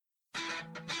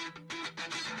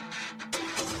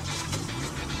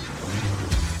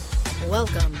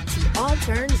Welcome to All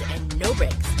Turns and No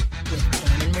Breaks with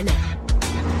Tam and Renee.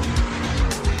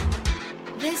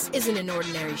 This isn't an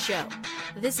ordinary show.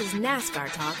 This is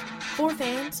NASCAR talk for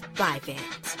fans by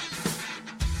fans.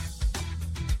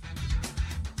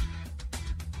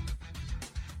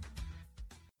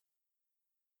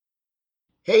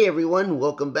 Hey everyone,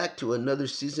 welcome back to another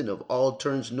season of All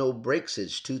Turns No Breaks.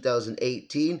 It's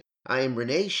 2018. I am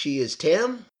Renee, she is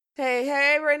Tam.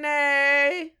 Hey,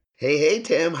 Renee. Hey,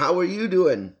 Tam, how are you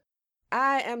doing?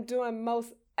 I am doing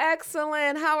most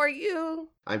excellent. How are you?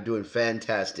 I'm doing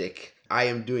fantastic. I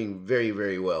am doing very,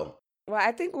 very well. Well,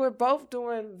 I think we're both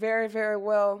doing very, very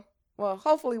well. Well,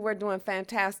 hopefully we're doing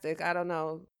fantastic. I don't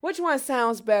know. Which one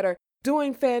sounds better?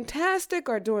 Doing fantastic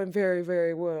or doing very,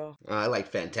 very well? I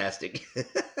like fantastic.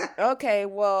 Okay,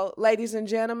 well, ladies and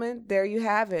gentlemen, there you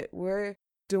have it. We're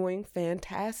doing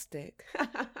fantastic.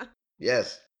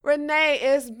 Yes. Renee,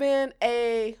 it's been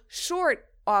a short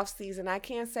off season. I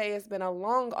can't say it's been a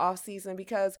long off season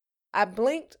because I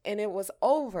blinked and it was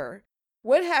over.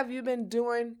 What have you been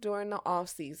doing during the off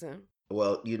season?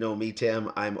 Well, you know me,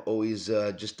 Tam. I'm always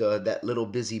just that little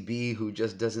busy bee who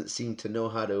just doesn't seem to know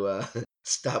how to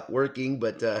stop working.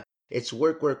 But it's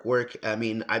work, work, work. I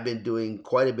mean, I've been doing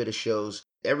quite a bit of shows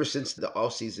ever since the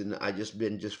off season. I just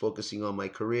been just focusing on my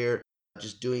career,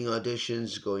 just doing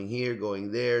auditions, going here,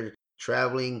 going there,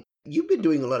 traveling. You've been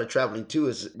doing a lot of traveling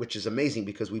too, which is amazing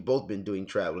because we've both been doing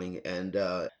traveling. And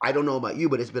I don't know about you,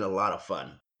 but it's been a lot of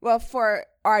fun. Well, for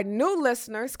our new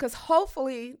listeners, because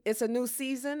hopefully it's a new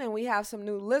season and we have some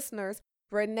new listeners,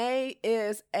 Renee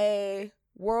is a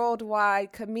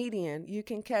worldwide comedian. You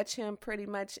can catch him pretty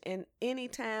much in any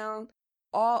town,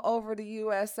 all over the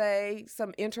USA,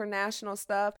 some international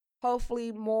stuff.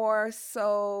 Hopefully more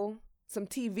so some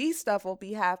TV stuff will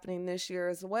be happening this year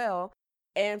as well.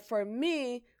 And for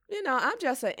me, you know, I'm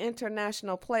just an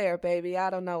international player, baby. I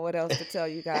don't know what else to tell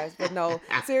you guys. But no,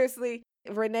 seriously,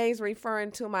 Renee's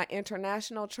referring to my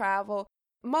international travel.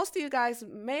 Most of you guys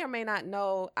may or may not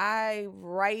know I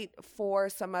write for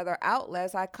some other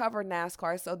outlets. I cover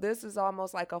NASCAR. So this is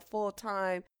almost like a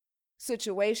full-time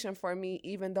situation for me,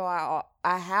 even though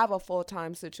I have a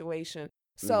full-time situation.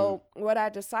 So what I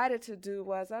decided to do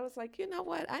was I was like, you know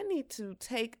what? I need to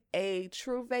take a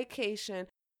true vacation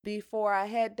before I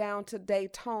head down to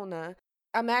Daytona.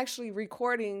 I'm actually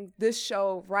recording this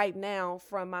show right now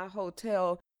from my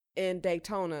hotel in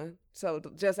Daytona. So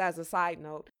just as a side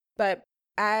note, but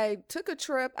I took a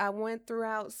trip. I went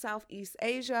throughout Southeast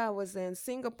Asia. I was in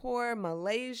Singapore,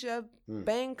 Malaysia,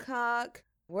 Bangkok,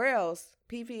 where else?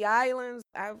 PV Islands.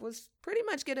 I was pretty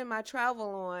much getting my travel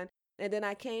on. And then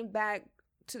I came back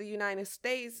to the United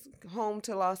States, home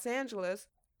to Los Angeles,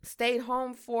 stayed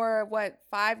home for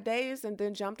 5 days, and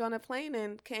then jumped on a plane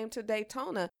and came to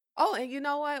Daytona. Oh, and you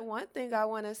know what? One thing I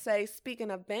want to say, speaking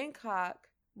of Bangkok,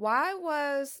 why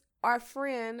was our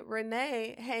friend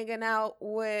Renee hanging out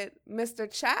with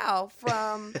Mr. Chow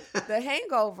from The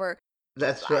Hangover?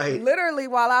 That's right. Literally,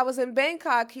 while I was in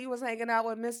Bangkok, he was hanging out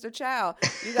with Mr. Chow.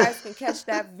 You guys can catch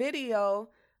that video.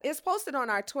 It's posted on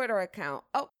our Twitter account.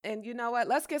 Oh, and you know what?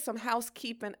 Let's get some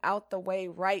housekeeping out the way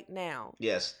right now.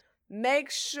 Yes. Make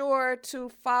sure to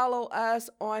follow us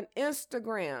on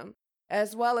Instagram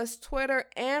as well as Twitter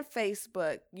and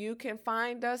Facebook. You can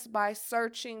find us by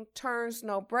searching Turns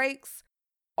No Breaks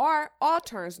or All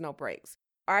Turns No Breaks.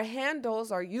 Our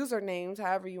handles or usernames,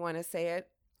 however you want to say it,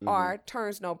 are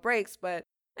Turns No Breaks. But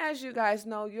as you guys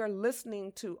know, you're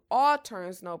listening to All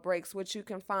Turns No Breaks, which you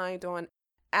can find on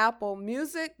Apple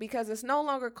Music, because it's no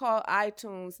longer called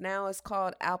iTunes. Now it's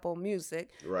called Apple Music.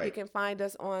 Right. You can find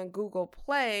us on Google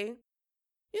Play.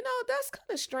 You know, that's kind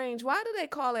of strange. Why do they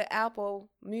call it Apple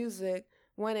Music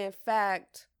when in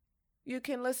fact you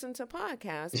can listen to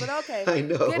podcasts? But okay, I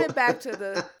know. Getting back to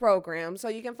the program. So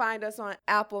you can find us on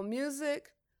Apple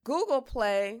Music, Google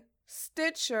Play,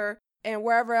 Stitcher, and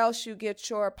wherever else you get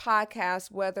your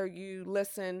podcasts, whether you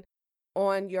listen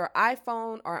on your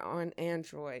iPhone or on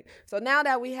Android. So now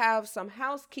that we have some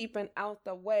housekeeping out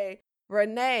the way,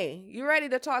 Renee, you ready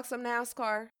to talk some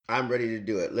NASCAR? I'm ready to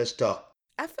do it. Let's talk.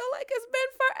 I feel like it's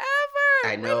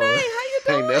been forever. I know. Renee,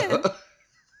 how you doing?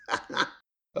 I know.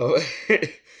 Oh,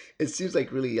 it seems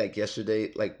like really like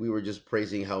yesterday, like we were just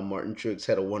praising how Martin Truex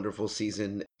had a wonderful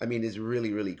season. I mean, it's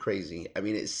really, really crazy. I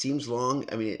mean, it seems long.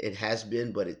 I mean, it has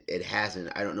been, but it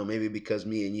hasn't. I don't know, maybe because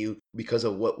me and you, because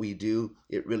of what we do,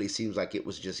 it really seems like it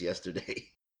was just yesterday.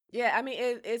 Yeah, I mean,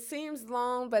 it seems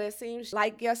long, but it seems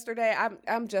like yesterday.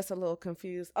 I'm just a little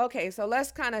confused. Okay, so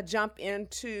let's kind of jump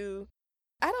into,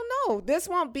 I don't know, this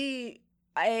won't be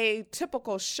a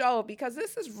typical show because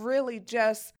this is really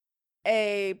just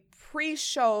a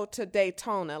pre-show to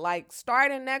Daytona. Like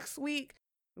starting next week,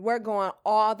 we're going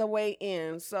all the way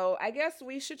in. So I guess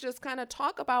we should just kind of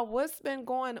talk about what's been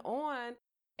going on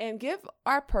and give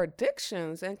our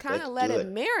predictions and kind of let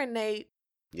it marinate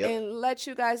and let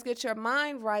you guys get your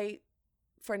mind right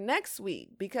for next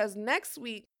week. Because next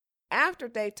week after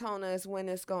Daytona is when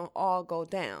it's going to all go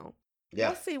down. Yeah.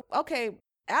 Let's see. Okay,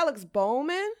 Alex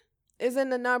Bowman is in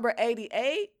the number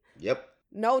 88. Yep.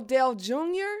 No Dale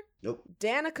Jr. Nope.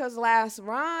 Danica's Last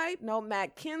Ride. No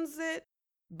Matt Kenseth.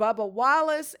 Bubba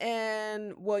Wallace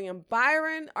and William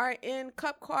Byron are in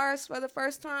Cup cars for the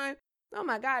first time. Oh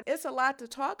my God, it's a lot to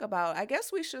talk about. I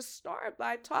guess we should start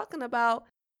by talking about,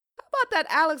 how about that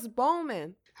Alex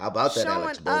Bowman? How about that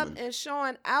Alex Bowman? Showing up and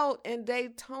showing out in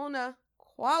Daytona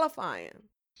qualifying.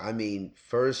 I mean,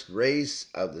 first race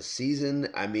of the season.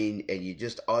 I mean, and you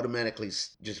just automatically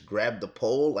just grab the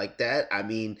pole like that. I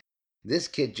mean, this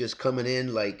kid just coming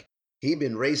in like he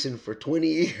been racing for 20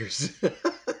 years.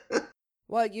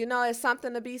 Well, you know, it's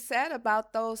something to be said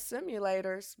about those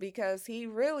simulators because he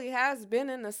really has been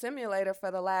in the simulator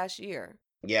for the last year.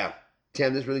 Yeah.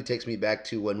 Tam, this really takes me back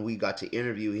to when we got to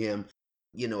interview him,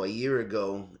 you know, a year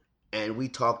ago. And we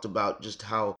talked about just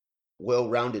how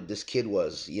well-rounded this kid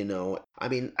was, you know. I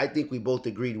mean, I think we both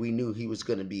agreed we knew he was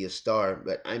going to be a star.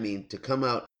 But, I mean, to come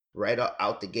out right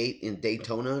out the gate in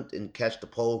Daytona and catch the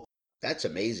pole, that's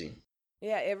amazing.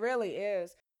 Yeah, it really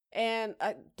is. And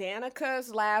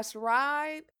Danica's Last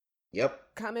Ride. Yep.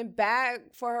 Coming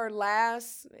back for her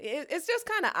last. It's just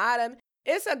kind of odd.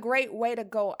 It's a great way to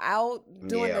go out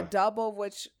doing the double,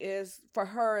 which is for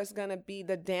her is going to be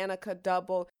the Danica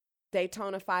double,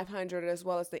 Daytona 500 as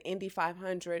well as the Indy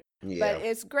 500. Yeah. But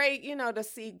it's great, you know, to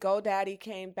see GoDaddy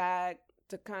came back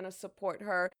to kind of support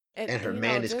her. And her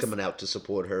man is coming out to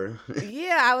support her.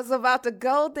 Yeah, I was about to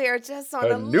go there just on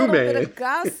a little bit of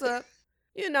gossip.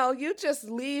 You know, you just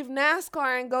leave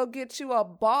NASCAR and go get you a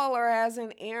baller as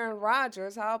in Aaron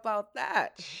Rodgers. How about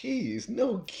that? Jeez,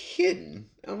 no kidding.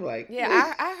 I'm like,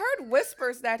 yeah, I heard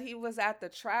whispers that he was at the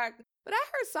track, but I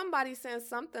heard somebody saying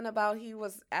something about he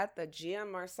was at the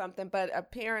gym or something, but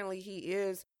apparently he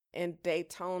is in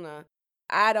Daytona.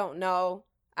 I don't know.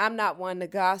 I'm not one to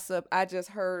gossip. I just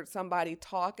heard somebody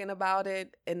talking about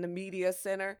it in the media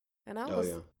center, and I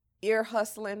was ear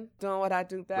hustling, doing what I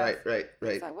do best. Right.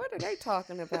 It's like, what are they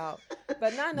talking about?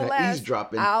 But nonetheless,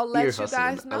 I'll let you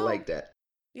guys know. I like that.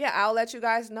 Yeah, I'll let you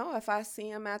guys know if I see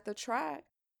him at the track.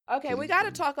 Okay, we got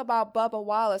to talk about Bubba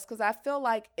Wallace because I feel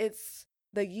like it's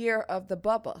the year of the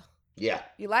Bubba. Yeah.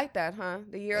 You like that, huh?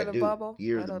 The year of the Bubba?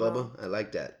 Year of the Bubba? I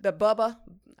like that. The Bubba?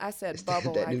 I said it's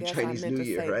Bubba. That I new guess Chinese I meant New to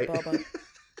Year, say right? Bubba.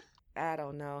 I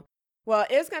don't know. Well,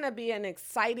 it's going to be an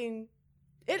exciting...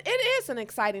 It is an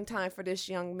exciting time for this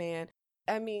young man.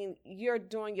 I mean, you're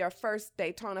doing your first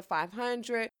Daytona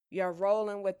 500. You're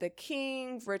rolling with the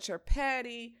King, Richard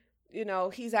Petty. You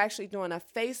know, he's actually doing a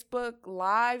Facebook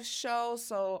live show,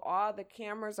 so all the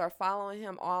cameras are following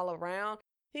him all around.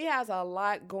 He has a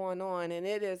lot going on, and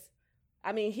it is,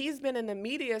 I mean, he's been in the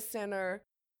media center.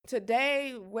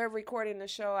 Today, we're recording the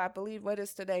show, I believe, what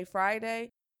is today, Friday?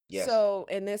 Yes. So,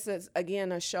 and this is,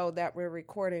 again, a show that we're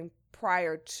recording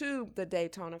prior to the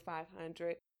Daytona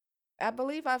 500. I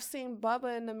believe I've seen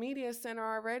Bubba in the media center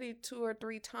already 2 or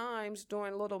 3 times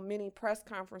doing little mini press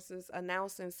conferences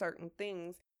announcing certain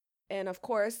things. And of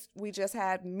course, we just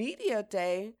had Media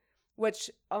Day,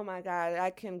 which, oh my God, I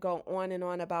can go on and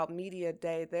on about Media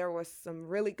Day. There was some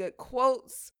really good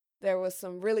quotes. There was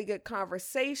some really good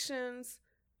conversations.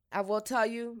 I will tell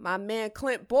you, my man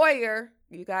Clint Boyer,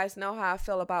 you guys know how I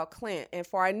feel about Clint. And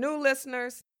for our new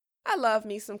listeners, I love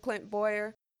me some Clint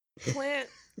Boyer. Clint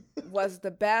was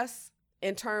the best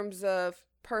in terms of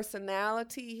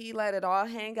personality. He let it all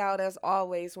hang out as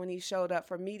always when he showed up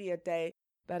for Media Day.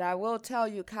 But I will tell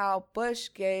you, Kyle Busch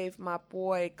gave my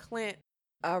boy Clint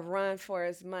a run for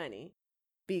his money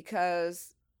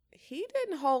because he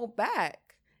didn't hold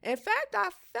back. In fact, I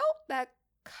felt that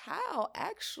Kyle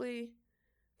actually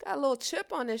got a little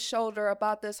chip on his shoulder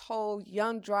about this whole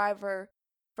young driver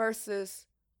versus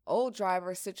old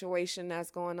driver situation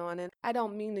that's going on. And I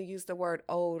don't mean to use the word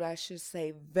old. I should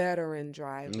say veteran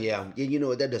driver. Yeah, you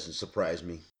know, that doesn't surprise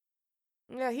me.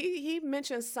 Yeah, he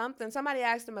mentioned something. Somebody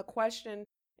asked him a question,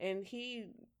 and he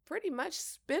pretty much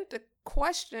spent the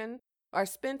question or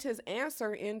spent his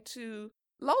answer into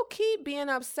low-key being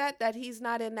upset that he's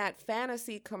not in that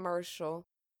fantasy commercial.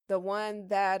 The one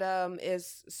that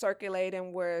is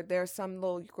circulating where there's some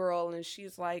little girl and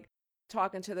she's like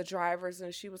talking to the drivers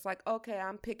and she was like, okay,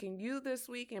 I'm picking you this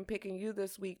week and picking you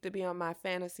this week to be on my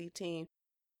fantasy team.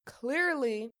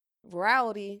 Clearly,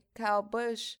 Rowdy, Kyle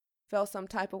Busch, felt some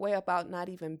type of way about not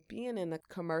even being in the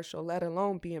commercial, let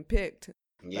alone being picked.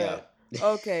 Yeah.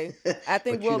 Okay. I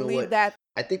think we'll leave that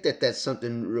I think that that's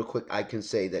something real quick I can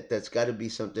say that that's got to be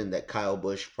something that Kyle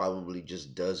Busch probably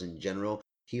just does in general.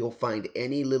 He'll find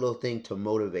any little thing to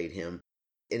motivate him.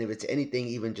 And if it's anything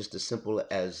even just as simple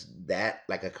as that,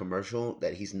 like a commercial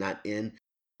that he's not in,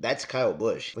 that's Kyle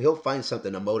Busch. He'll find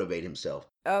something to motivate himself.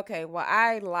 Okay, well,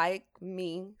 I like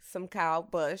me some Kyle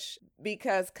Busch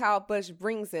because Kyle Busch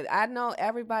brings it. I know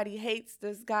everybody hates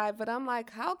this guy, but I'm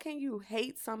like, how can you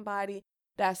hate somebody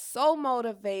that's so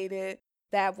motivated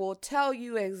that will tell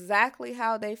you exactly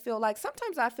how they feel? Like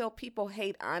sometimes I feel people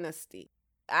hate honesty.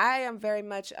 I am very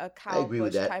much a I Kyle agree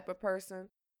with Busch that. type of person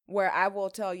where I will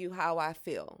tell you how I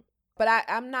feel. But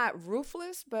I'm not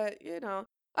ruthless, but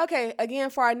Okay, again,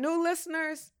 for our new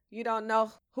listeners, you don't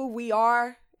know who we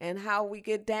are and how we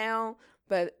get down.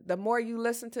 But the more you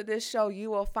listen to this show,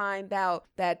 you will find out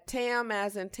that Tam,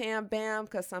 as in Tam Bam,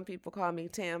 because some people call me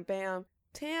Tam Bam,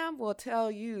 Tam will tell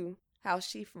you how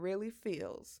she really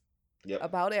feels Yep.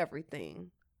 about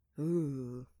everything.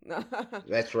 Ooh.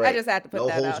 That's I right. just had to put No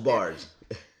that holds out there. bars.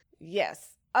 Yes.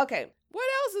 Okay. What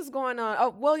else is going on? Oh,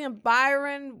 William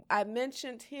Byron. I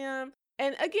mentioned him.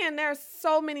 And again, there's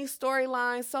so many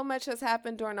storylines. So much has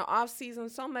happened during the off season.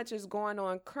 So much is going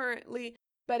on currently.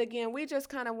 But again, we just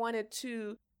kind of wanted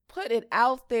to put it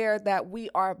out there that we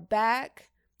are back.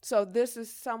 So this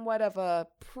is somewhat of a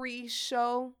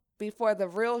pre-show before the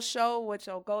real show, which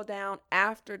will go down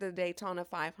after the Daytona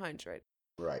 500.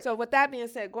 Right. So with that being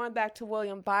said, going back to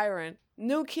William Byron,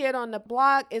 new kid on the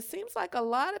block, it seems like a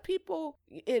lot of people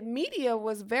in media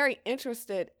was very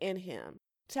interested in him,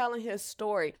 telling his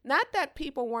story. Not that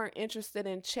people weren't interested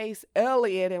in Chase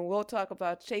Elliott, and we'll talk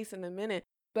about Chase in a minute,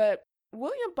 but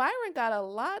William Byron got a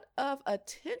lot of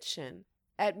attention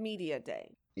at Media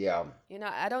Day. Yeah.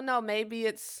 I don't know, maybe he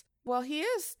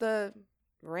is the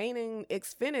reigning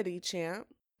Xfinity champ.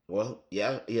 Well,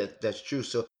 yeah, that's true.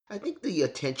 So I think the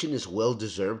attention is well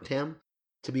deserved, Tam.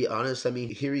 To be honest, I mean,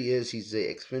 here he is. He's the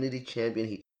Xfinity champion.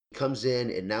 He comes in,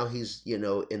 and now he's, in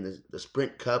the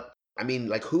Sprint Cup. I mean,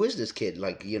 like, who is this kid?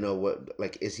 Like, what?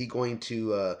 Like, is he going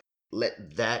to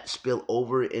let that spill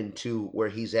over into where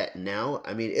he's at now?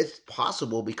 I mean, it's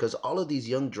possible because all of these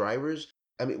young drivers.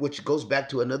 I mean, which goes back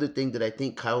to another thing that I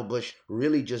think Kyle Busch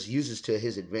really just uses to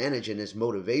his advantage and his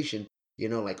motivation.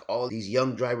 Like all these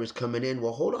young drivers coming in.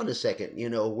 Well, hold on a second.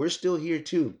 We're still here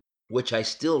too, which I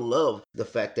still love the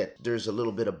fact that there's a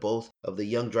little bit of both of the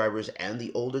young drivers and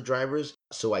the older drivers.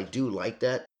 So I do like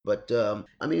that. But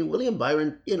I mean, William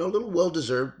Byron, a little well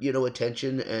deserved,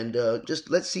 attention. And just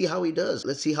let's see how he does.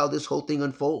 Let's see how this whole thing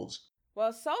unfolds.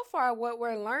 Well, so far what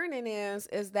we're learning is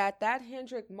that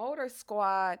Hendrick Motor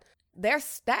Squad, they're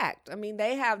stacked. I mean,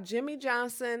 they have Jimmy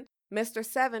Johnson, Mr.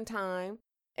 Seven Time,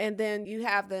 and then you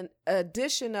have the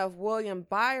addition of William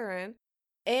Byron,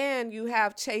 and you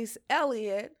have Chase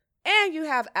Elliott, and you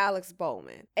have Alex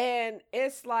Bowman. And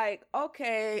it's like,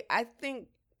 okay, I think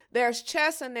there's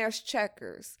chess and there's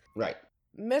checkers. Right.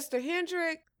 Mr.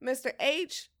 Hendrick, Mr.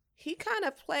 H, he kind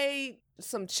of played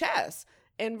some chess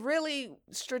and really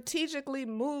strategically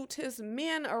moved his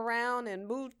men around and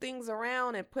moved things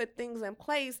around and put things in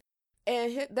place.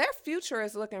 And their future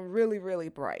is looking really, really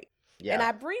bright. Yeah. And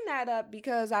I bring that up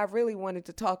because I really wanted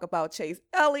to talk about Chase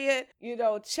Elliott.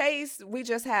 Chase, we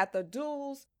just had the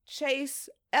duels. Chase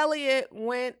Elliott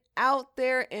went out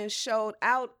there and showed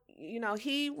out.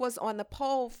 He was on the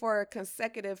pole for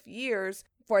consecutive years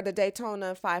for the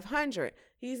Daytona 500.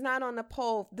 He's not on the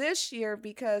pole this year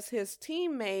because his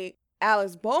teammate,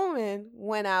 Alex Bowman,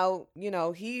 went out.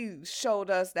 He showed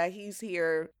us that he's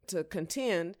here to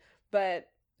contend. But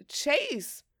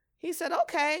Chase, he said,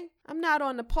 okay, I'm not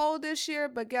on the pole this year,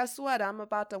 but guess what? I'm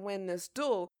about to win this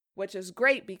duel, which is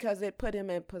great because it put him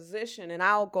in position. And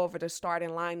I'll go over the starting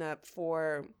lineup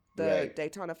for the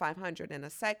Daytona 500 in a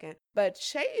second. But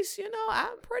Chase,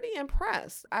 I'm pretty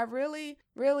impressed. I really,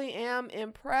 really am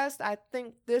impressed. I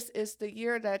think this is the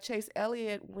year that Chase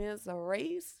Elliott wins a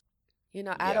race.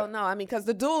 I don't know. I mean, because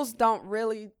the duels don't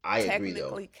really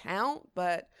technically count,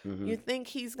 but you think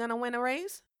he's going to win a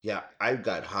race? Yeah, I've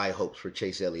got high hopes for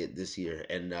Chase Elliott this year.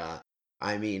 And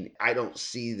I mean, I don't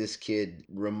see this kid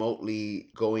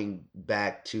remotely going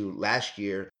back to last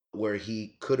year where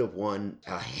he could have won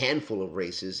a handful of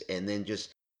races and then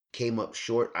just came up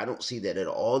short. I don't see that at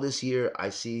all this year. I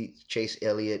see Chase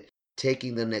Elliott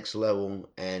taking the next level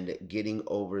and getting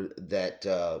over that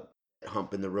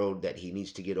hump in the road that he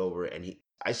needs to get over. And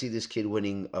I see this kid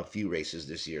winning a few races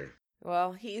this year.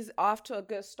 Well, he's off to a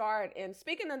good start. And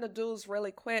speaking of the duels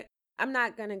really quick, I'm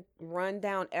not going to run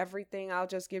down everything. I'll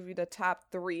just give you the top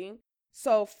three.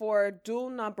 So for duel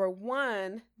number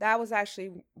 1, that was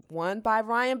actually won by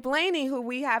Ryan Blaney, who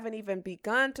we haven't even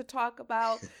begun to talk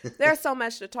about. There's so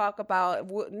much to talk about.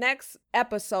 Next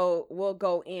episode we'll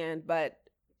go in, but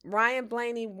Ryan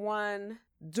Blaney won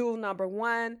duel number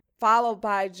 1, followed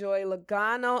by Joey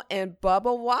Logano, and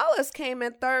Bubba Wallace came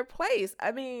in 3rd place.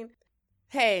 I mean,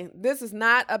 hey, this is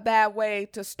not a bad way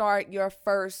to start your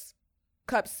first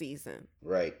Cup season.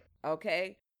 Right.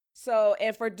 Okay. So,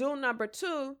 and for duel number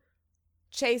 2,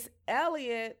 Chase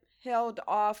Elliott held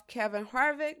off Kevin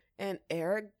Harvick, and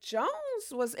Eric Jones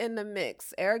was in the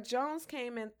mix. Eric Jones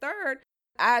came in 3rd.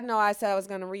 I know I said I was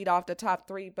going to read off the top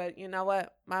 3, but you know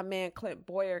what? My man Clint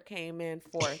Boyer came in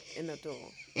 4th in the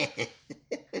duel.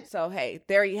 So, hey,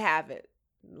 there you have it.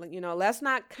 You know, let's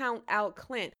not count out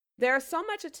Clint. There's so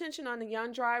much attention on the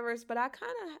young drivers, but I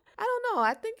don't know.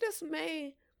 I think this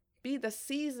may be the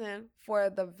season for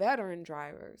the veteran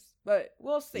drivers, but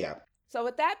we'll see. Yeah. So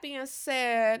with that being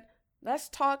said, let's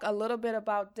talk a little bit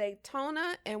about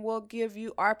Daytona, and we'll give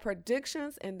you our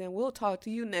predictions, and then we'll talk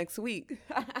to you next week.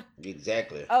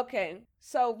 Exactly. Okay,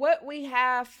 so what we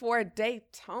have for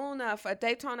Daytona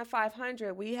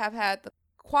 500, we have had the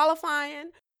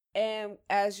qualifying, and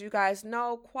as you guys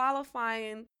know,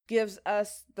 qualifying gives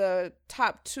us the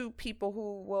top 2 people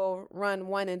who will run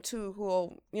 1 and 2, who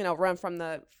will, run from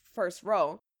the first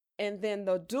row. And then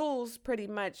the duels pretty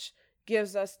much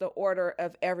gives us the order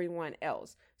of everyone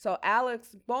else. So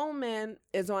Alex Bowman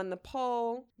is on the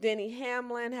pole. Denny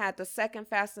Hamlin had the 2nd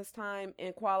fastest time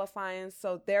in qualifying,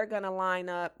 so they're going to line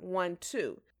up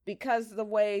 1-2. Because the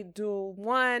way duel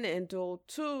 1 and duel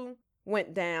 2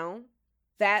 went down,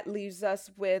 that leaves us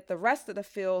with the rest of the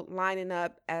field lining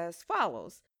up as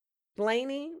follows.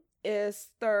 Blaney is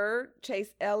 3rd,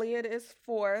 Chase Elliott is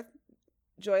 4th,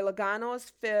 Joey Logano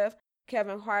is 5th,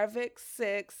 Kevin Harvick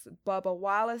 6th, Bubba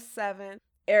Wallace 7th,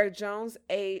 Eric Jones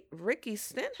 8th. Ricky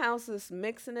Stenhouse is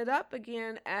mixing it up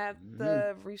again at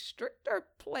the restrictor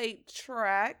plate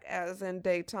track, as in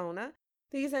Daytona.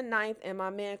 He's in 9th, and my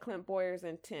man Clint Boyer's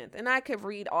in 10th. And I could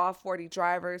read all 40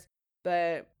 drivers,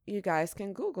 but you guys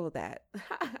can Google that.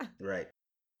 Right.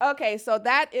 Okay, so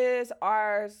that is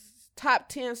our top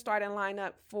 10 starting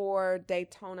lineup for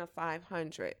Daytona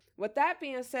 500. With that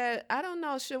being said, I don't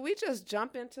know, should we just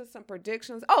jump into some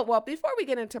predictions? Oh, well, before we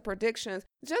get into predictions,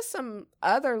 just some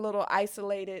other little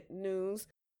isolated news.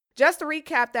 Just to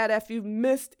recap that if you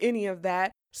missed any of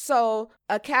that. So,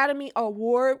 Academy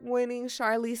Award-winning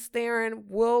Charlize Theron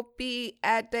will be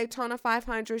at Daytona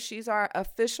 500. She's our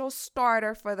official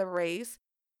starter for the race.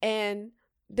 And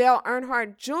Dale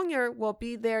Earnhardt Jr. will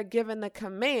be there giving the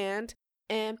command.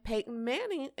 And Peyton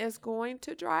Manning is going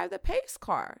to drive the pace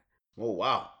car. Oh,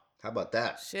 wow. How about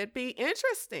that? Should be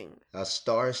interesting. A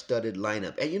star-studded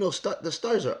lineup. And the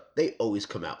stars they always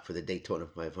come out for the Daytona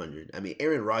 500. I mean,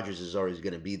 Aaron Rodgers is always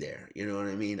going to be there. You know what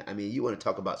I mean? I mean, you want to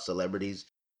talk about celebrities.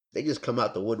 They just come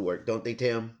out the woodwork, don't they,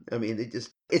 Tim? I mean,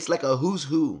 it's like a who's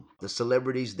who. The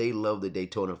celebrities, they love the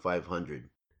Daytona 500.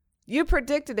 You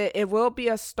predicted it. It will be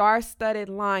a star-studded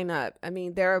lineup. I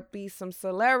mean, there'll be some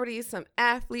celebrities, some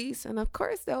athletes, and of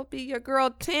course, there'll be your girl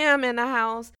Tim in the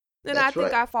house. Then I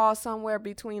think I fall somewhere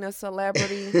between a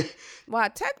celebrity. Well,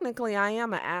 technically, I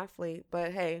am an athlete,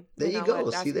 but hey, there you go.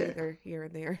 That's see there, neither here or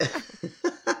there.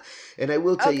 And I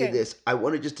will tell you this. I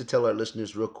wanted just to tell our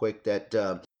listeners real quick that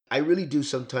I really do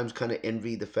sometimes kind of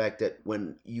envy the fact that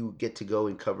when you get to go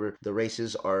and cover the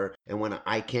races and when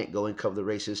I can't go and cover the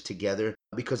races together,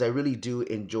 because I really do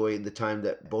enjoy the time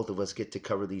that both of us get to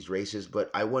cover these races.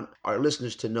 But I want our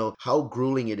listeners to know how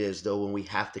grueling it is, though, when we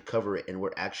have to cover it and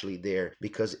we're actually there,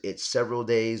 because it's several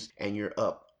days and you're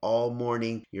up all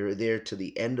morning. You're there to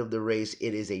the end of the race.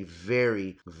 It is a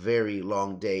very, very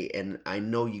long day. And I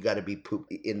know you got to be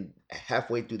in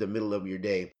halfway through the middle of your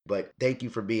day. But thank you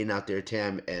for being out there,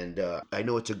 Tam. And I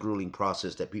know it's a grueling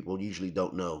process that people usually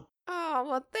don't know. Oh,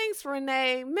 well, thanks,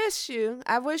 Renee. Miss you.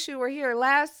 I wish you were here.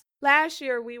 Last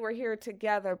year we were here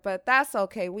together, but that's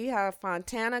okay. We have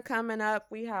Fontana coming up.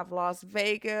 We have Las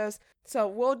Vegas. So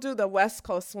we'll do the West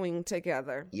Coast swing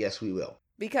together. Yes, we will.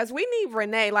 Because we need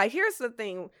Renee. Like, here's the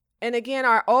thing. And again,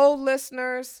 our old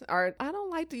listeners I don't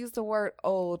like to use the word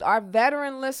old. Our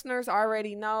veteran listeners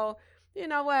already know, you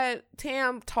know what?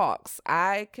 Tam talks.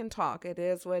 I can talk. It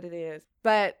is what it is.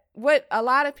 But what a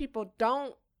lot of people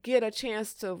don't get a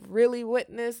chance to really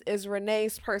witness is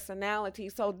Renee's personality.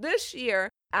 So this year,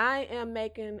 I am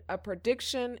making a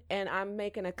prediction and I'm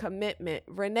making a commitment.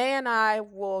 Renee and I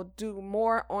will do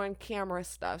more on camera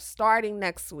stuff starting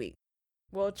next week.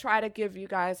 We'll try to give you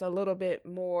guys a little bit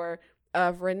more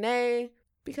of Renee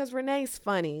because Renee's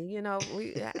funny. You know,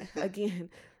 again,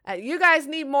 you guys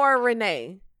need more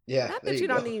Renee. Yeah, Not there that you you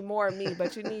don't go. need more of me,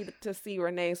 but you need to see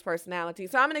Renee's personality.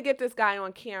 So I'm going to get this guy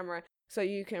on camera so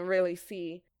you can really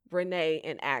see Renee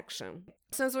in action.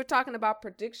 Since we're talking about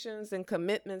predictions and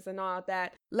commitments and all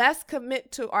that, let's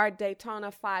commit to our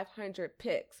Daytona 500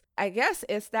 picks. I guess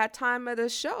it's that time of the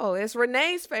show. It's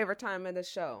Renee's favorite time of the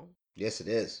show. Yes, it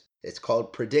is. It's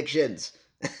called predictions.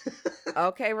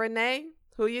 Okay, Renee,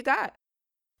 who you got?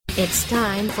 It's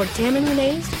time for Tam and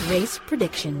Renee's race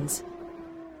predictions.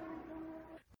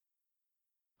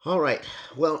 All right.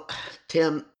 Well,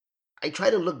 Tim, I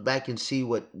try to look back and see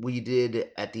what we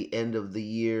did at the end of the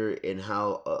year and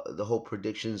how the whole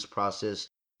predictions process,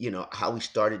 how we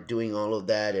started doing all of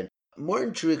that. And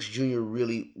Martin Truex Jr.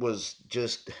 really was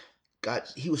just,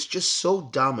 he was just so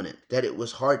dominant that it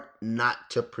was hard not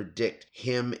to predict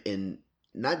him in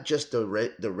not just the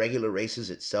regular races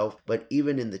itself, but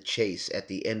even in the chase at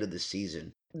the end of the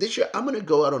season. This year, I'm going to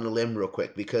go out on a limb real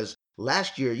quick because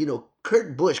last year,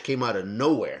 Kurt Busch came out of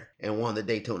nowhere and won the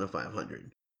Daytona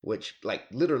 500, which like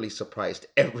literally surprised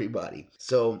everybody.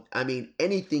 So, I mean,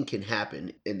 anything can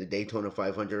happen in the Daytona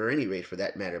 500 or any race for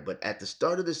that matter. But at the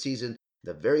start of the season,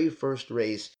 the very first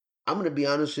race, I'm going to be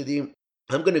honest with you,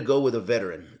 I'm going to go with a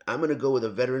veteran. I'm going to go with a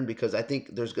veteran because I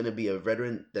think there's going to be a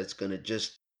veteran that's going to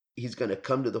he's going to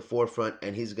come to the forefront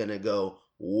and he's going to go,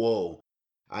 whoa.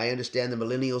 I understand the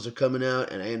millennials are coming out,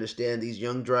 and I understand these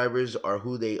young drivers are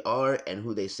who they are and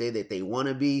who they say that they want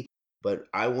to be, but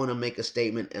I want to make a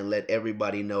statement and let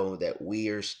everybody know that we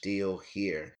are still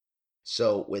here.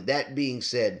 So with that being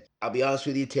said, I'll be honest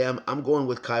with you, Tam, I'm going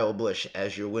with Kyle Busch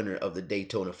as your winner of the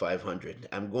Daytona 500.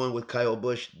 I'm going with Kyle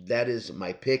Busch. That is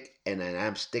my pick, and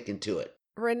I'm sticking to it.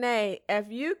 Renee,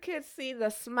 if you could see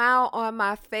the smile on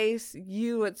my face,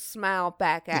 you would smile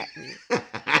back at me.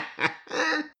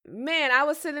 Man, I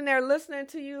was sitting there listening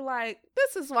to you like,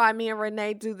 this is why me and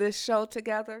Renee do this show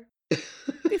together.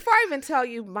 Before I even tell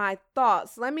you my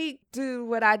thoughts, let me do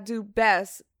what I do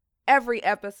best every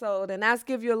episode, and that's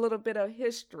give you a little bit of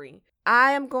history.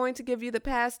 I am going to give you the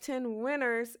past 10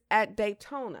 winners at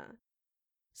Daytona.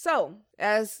 So,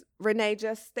 as Renee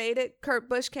just stated, Kurt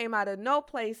Busch came out of no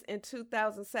place in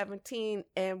 2017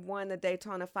 and won the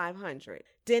Daytona 500.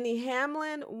 Denny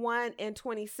Hamlin won in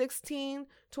 2016,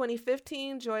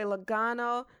 2015, Joey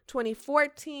Logano,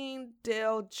 2014,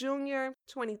 Dale Jr.,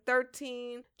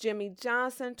 2013, Jimmy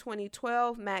Johnson,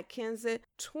 2012, Matt Kenseth,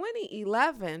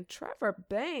 2011, Trevor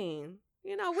Bayne.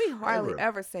 We hardly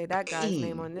ever say that guy's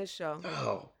name on this show.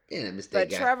 Oh, man, I missed that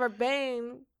guy. But Trevor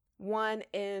Bayne won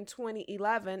in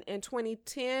 2011. In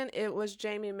 2010, it was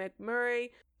Jamie McMurray.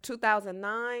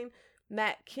 2009,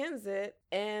 Matt Kenseth.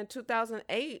 And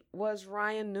 2008 was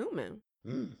Ryan Newman.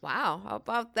 Wow, how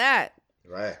about that?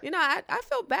 Right. I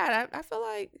feel bad. I feel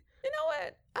like, you know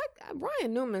what?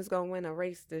 Ryan Newman's going to win a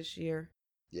race this year.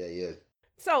 Yeah.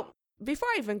 So before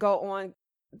I even go on,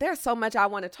 there's so much I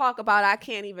want to talk about. I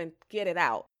can't even get it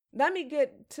out. Let me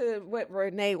get to what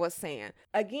Renee was saying.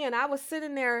 Again, I was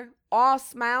sitting there all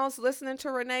smiles listening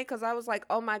to Renee because I was like,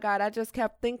 oh my God, I just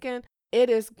kept thinking it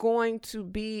is going to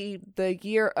be the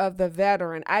year of the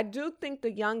veteran. I do think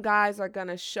the young guys are going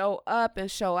to show up and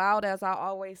show out, as I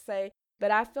always say,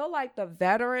 but I feel like the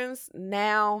veterans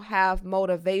now have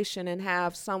motivation and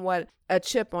have somewhat a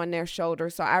chip on their shoulder.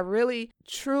 So I really,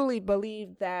 truly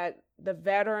believe that the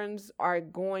veterans are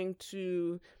going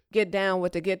to get down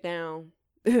with the get down,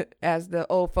 as the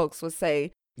old folks would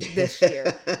say, this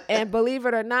year. And believe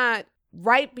it or not,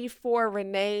 right before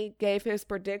Renee gave his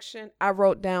prediction, I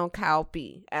wrote down Kyle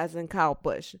B, as in Kyle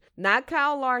Busch. Not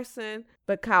Kyle Larson,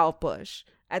 but Kyle Busch.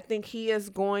 I think he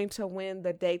is going to win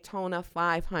the Daytona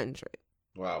 500.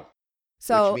 Wow.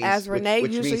 So as Renee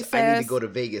usually says, I need to go to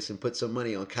Vegas and put some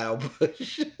money on Kyle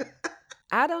Busch.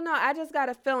 I don't know. I just got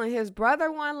a feeling his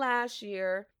brother won last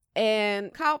year,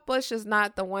 and Kyle Busch is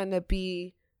not the one to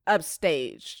be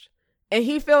upstaged. And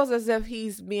he feels as if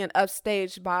he's being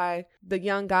upstaged by the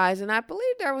young guys. And I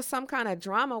believe there was some kind of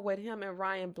drama with him and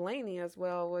Ryan Blaney as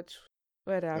well, which,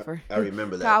 whatever. I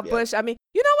remember that. Kyle Busch. I mean,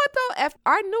 you know what though? If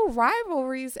our new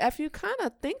rivalries, if you kind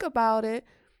of think about it,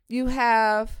 you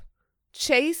have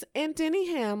Chase and Denny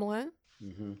Hamlin.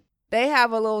 Mm-hmm. They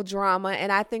have a little drama,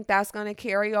 and I think that's going to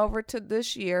carry over to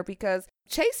this year because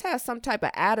Chase has some type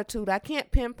of attitude. I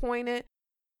can't pinpoint it.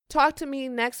 Talk to me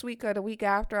next week or the week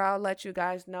after. I'll let you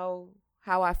guys know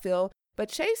how I feel. But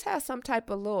Chase has some type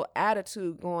of little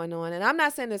attitude going on. And I'm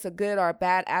not saying it's a good or a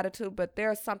bad attitude, but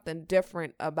there's something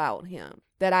different about him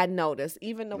that I noticed.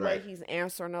 Even the way he's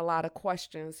answering a lot of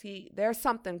questions, there's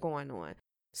something going on.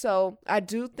 So I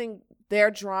do think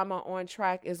their drama on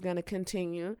track is going to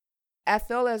continue. I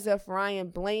feel as if Ryan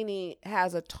Blaney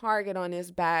has a target on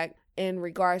his back in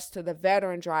regards to the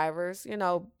veteran drivers. You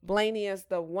know, Blaney is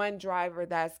the one driver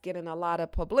that's getting a lot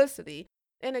of publicity.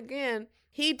 And again,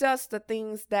 he does the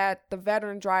things that the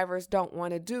veteran drivers don't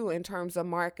want to do in terms of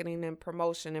marketing and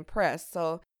promotion and press.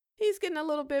 So he's getting a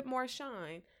little bit more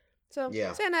shine. So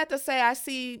saying that to say, I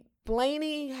see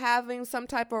Blaney having some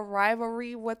type of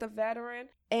rivalry with a veteran.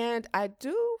 And I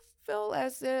do feel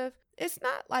as if it's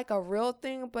not like a real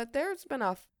thing, but there's been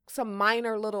some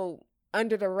minor little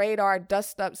under the radar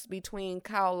dust ups between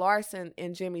Kyle Larson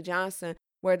and Jimmie Johnson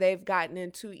where they've gotten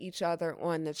into each other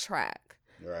on the track.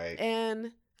 Right.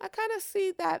 And I kind of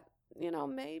see that, you know,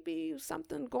 maybe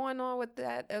something going on with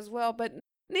that as well. But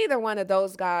neither one of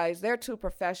those guys, they're too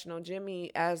professional.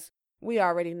 Jimmie, as we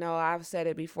already know, I've said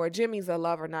it before, Jimmie's a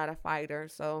lover, not a fighter.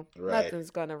 So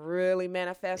nothing's going to really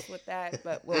manifest with that,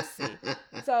 but we'll see.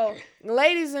 So,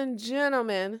 ladies and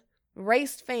gentlemen,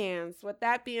 race fans, with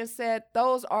that being said,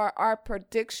 those are our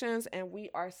predictions and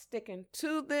we are sticking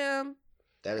to them.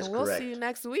 That is correct. And we'll see you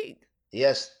next week.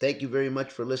 Yes, thank you very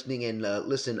much for listening. And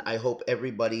listen, I hope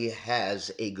everybody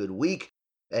has a good week.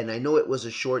 And I know it was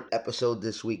a short episode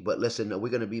this week, but listen, we're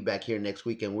going to be back here next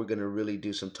week and we're going to really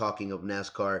do some talking of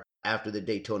NASCAR after the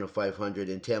Daytona 500.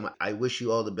 And Tim, I wish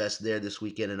you all the best there this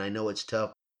weekend. And I know it's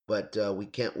tough, but we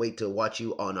can't wait to watch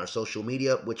you on our social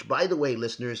media, which, by the way,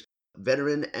 listeners,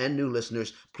 veteran and new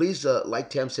listeners, please, like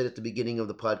Tam said at the beginning of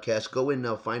the podcast, go and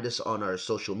find us on our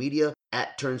social media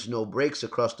at Turns No Breaks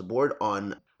across the board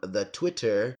on the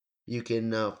Twitter. You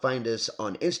can find us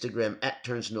on Instagram at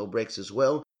Turns No Breaks as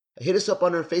well. Hit us up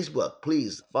on our Facebook.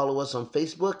 Please follow us on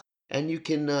Facebook, and you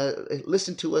can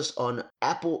listen to us on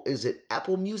Apple. Is it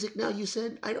Apple Music now? You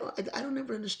said I don't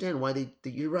ever understand why they.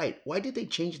 You're right. Why did they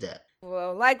change that?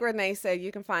 Well, like Renee said,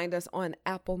 you can find us on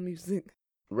Apple Music.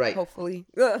 Right. Hopefully.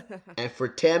 And for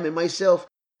Tam and myself,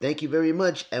 thank you very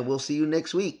much, and we'll see you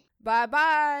next week.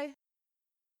 Bye-bye.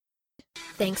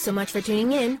 Thanks so much for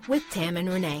tuning in with Tam and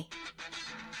Renee.